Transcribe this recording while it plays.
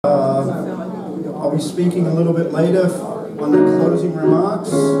I'll be speaking a little bit later on the closing remarks.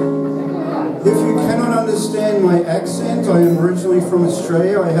 If you cannot understand my accent, I am originally from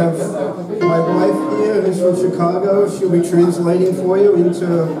Australia. I have my wife here who's from Chicago. She'll be translating for you into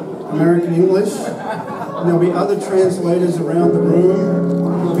American English. And there'll be other translators around the room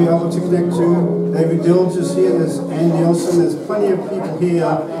who'll be able to connect to. David Dilge is here, there's Ann Nielsen, there's plenty of people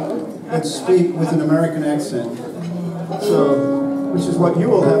here that speak with an American accent. So, which is what you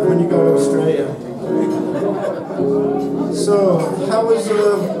will have when you go to Australia. So, how was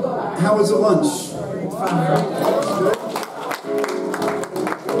the lunch?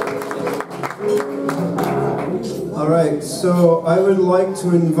 All right, so I would like to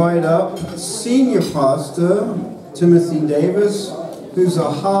invite up Senior Pastor Timothy Davis, who's the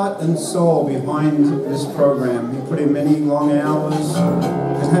heart and soul behind this program. He put in many long hours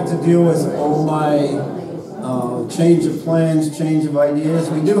and had to deal with all my change of plans, change of ideas.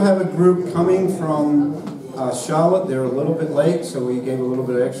 We do have a group coming from Charlotte. They're a little bit late, so we gave a little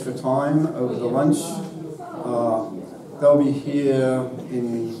bit of extra time over the lunch. They'll be here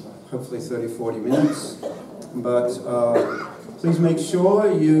in hopefully 30-40 minutes. But please make sure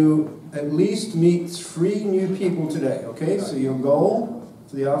you at least meet 3 new people today, okay? So your goal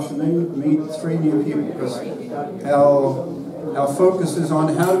for the afternoon, meet 3 new people, because our focus is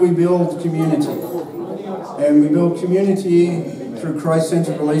on how do we build community. And we build community through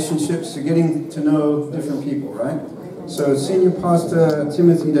Christ-centered relationships, so getting to know different people, right? So Senior Pastor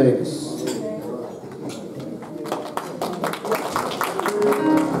Timothy Davis.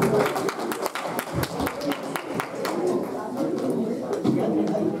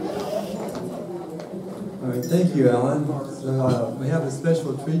 Thank you, Alan. So, we have a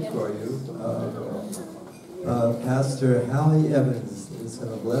special treat for you. Pastor Hallie Evans is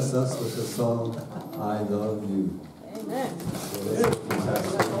going to bless us with the song, I Love You. Amen.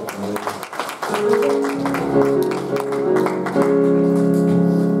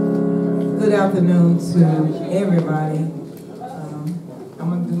 Good afternoon to everybody. I'm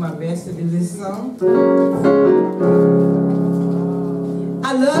going to do my best to do this song.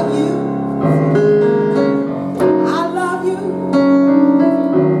 I love you.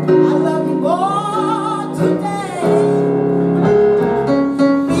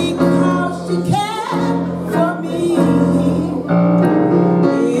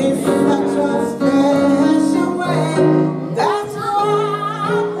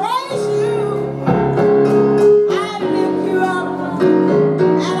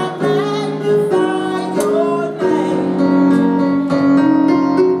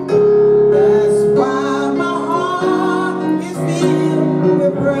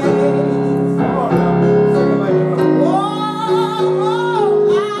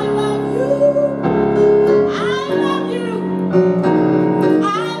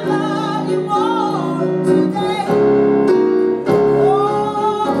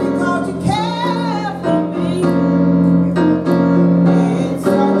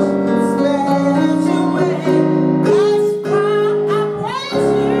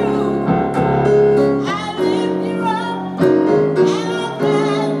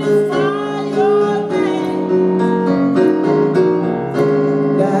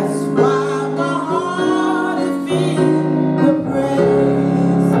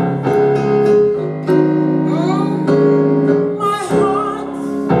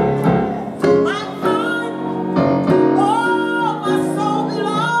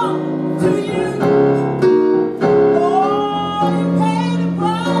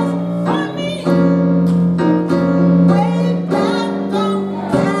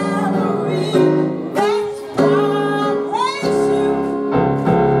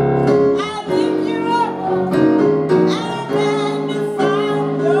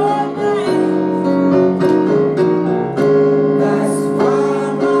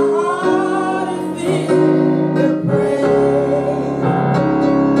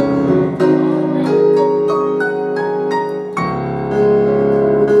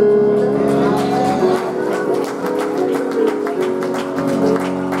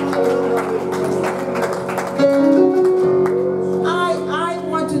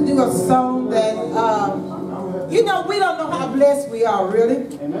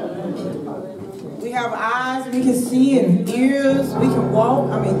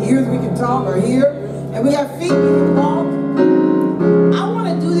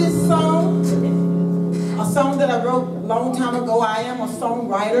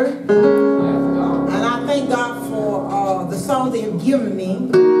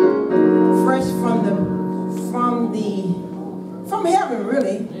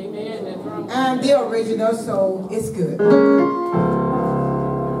 And they're original, so it's good.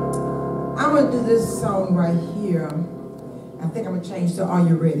 I'm gonna do this song right here. I think I'm gonna change to Are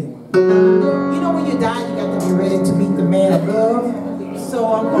You Ready? You know when you die, you got to be ready to meet the man of love.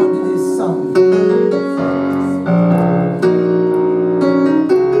 So I'm gonna do this song.